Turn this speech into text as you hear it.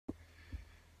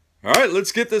All right,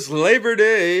 let's get this Labor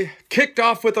Day kicked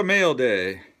off with a mail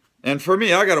day. And for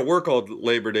me, I got to work all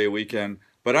Labor Day weekend.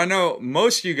 But I know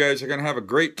most of you guys are going to have a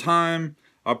great time.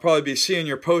 I'll probably be seeing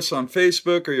your posts on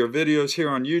Facebook or your videos here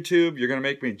on YouTube. You're going to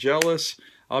make me jealous.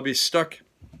 I'll be stuck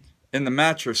in the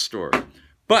mattress store.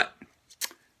 But,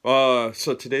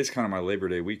 so today's kind of my Labor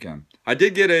Day weekend. I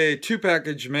did get a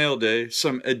 2-package mail day,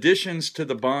 some additions to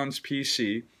the Bonds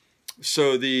PC.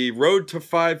 So the road to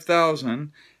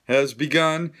 5,000 has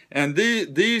begun, and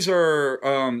these are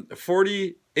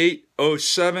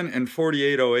 4807 and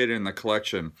 4808 in the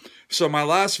collection. So my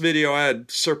last video I had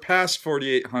surpassed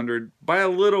 4800 by a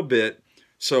little bit,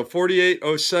 so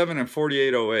 4807 and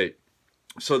 4808.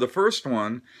 So the first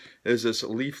one is this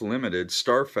Leaf Limited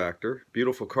Star Factor,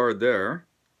 beautiful card there.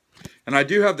 And I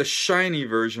do have the shiny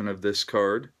version of this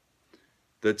card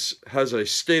that has a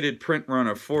stated print run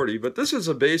of 40, but this is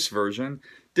a base version.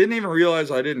 Didn't even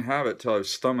realize I didn't have it till I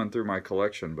was thumbing through my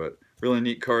collection, but really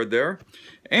neat card there.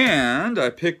 And I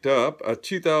picked up a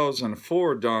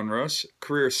 2004 Donruss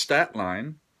career stat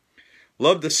line.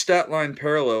 Love the stat line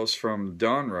parallels from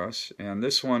Donruss, and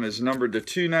this one is numbered to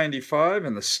 295,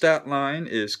 and the stat line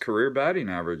is career batting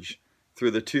average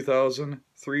through the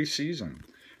 2003 season.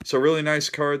 So really nice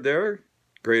card there.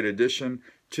 Great addition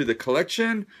to the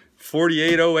collection.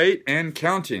 4808 and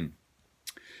counting.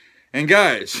 And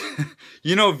guys,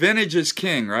 you know vintage is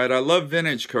king, right? I love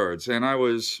vintage cards, and I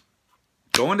was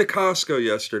going to Costco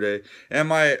yesterday, and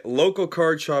my local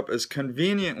card shop is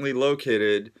conveniently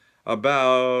located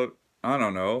about, I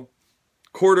don't know,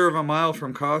 quarter of a mile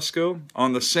from Costco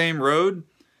on the same road.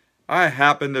 I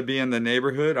happened to be in the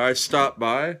neighborhood. I stopped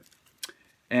by,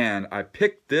 and I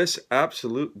picked this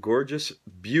absolute gorgeous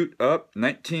beaut up,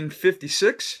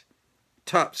 1956.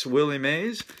 Topps Willie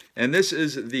Mays, and this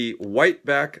is the white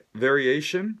back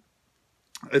variation.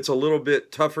 It's a little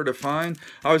bit tougher to find.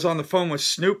 I was on the phone with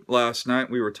Snoop last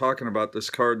night. We were talking about this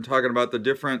card and talking about the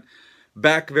different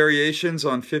back variations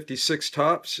on 56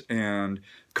 Topps, and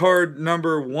card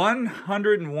number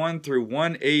 101 through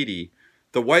 180,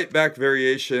 the white back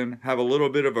variation, have a little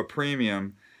bit of a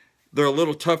premium. They're a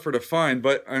little tougher to find,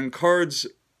 but on cards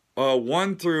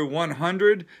 1 through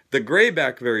 100, the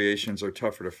grayback variations are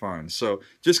tougher to find. So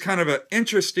just kind of an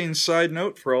interesting side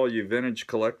note for all you vintage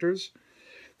collectors.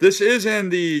 This is in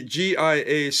the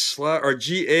GIA slab, or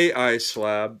GAI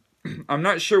slab. I'm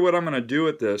not sure what I'm going to do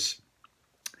with this.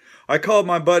 I called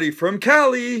my buddy from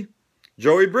Cali.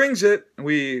 Joey brings it.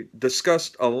 We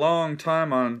discussed a long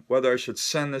time on whether I should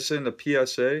send this into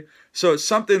PSA. So it's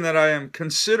something that I am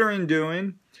considering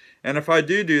doing. And if I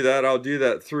do that, I'll do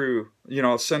that through,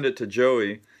 I'll send it to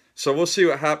Joey. So we'll see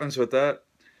what happens with that.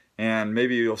 And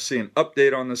maybe you'll see an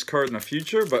update on this card in the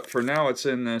future. But for now, it's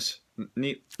in this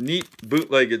neat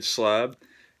bootlegged slab.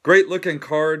 Great looking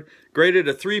card. Graded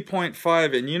a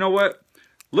 3.5. And you know what?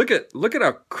 Look at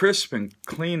how crisp and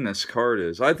clean this card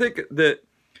is. I think that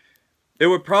it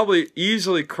would probably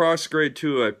easily cross grade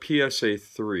to a PSA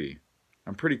 3.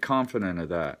 I'm pretty confident of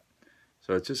that.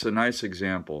 So it's just a nice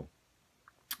example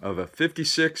of a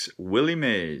 56 Willie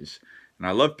Mays. And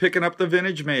I love picking up the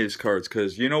vintage Mays cards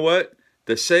because you know what?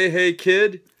 The Say Hey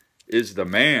Kid is the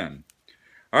man.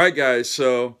 Alright guys,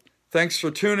 so thanks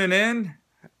for tuning in.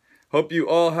 Hope you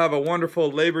all have a wonderful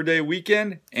Labor Day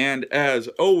weekend. And as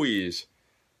always,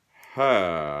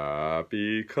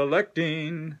 happy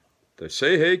collecting. The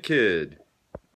Say Hey Kid.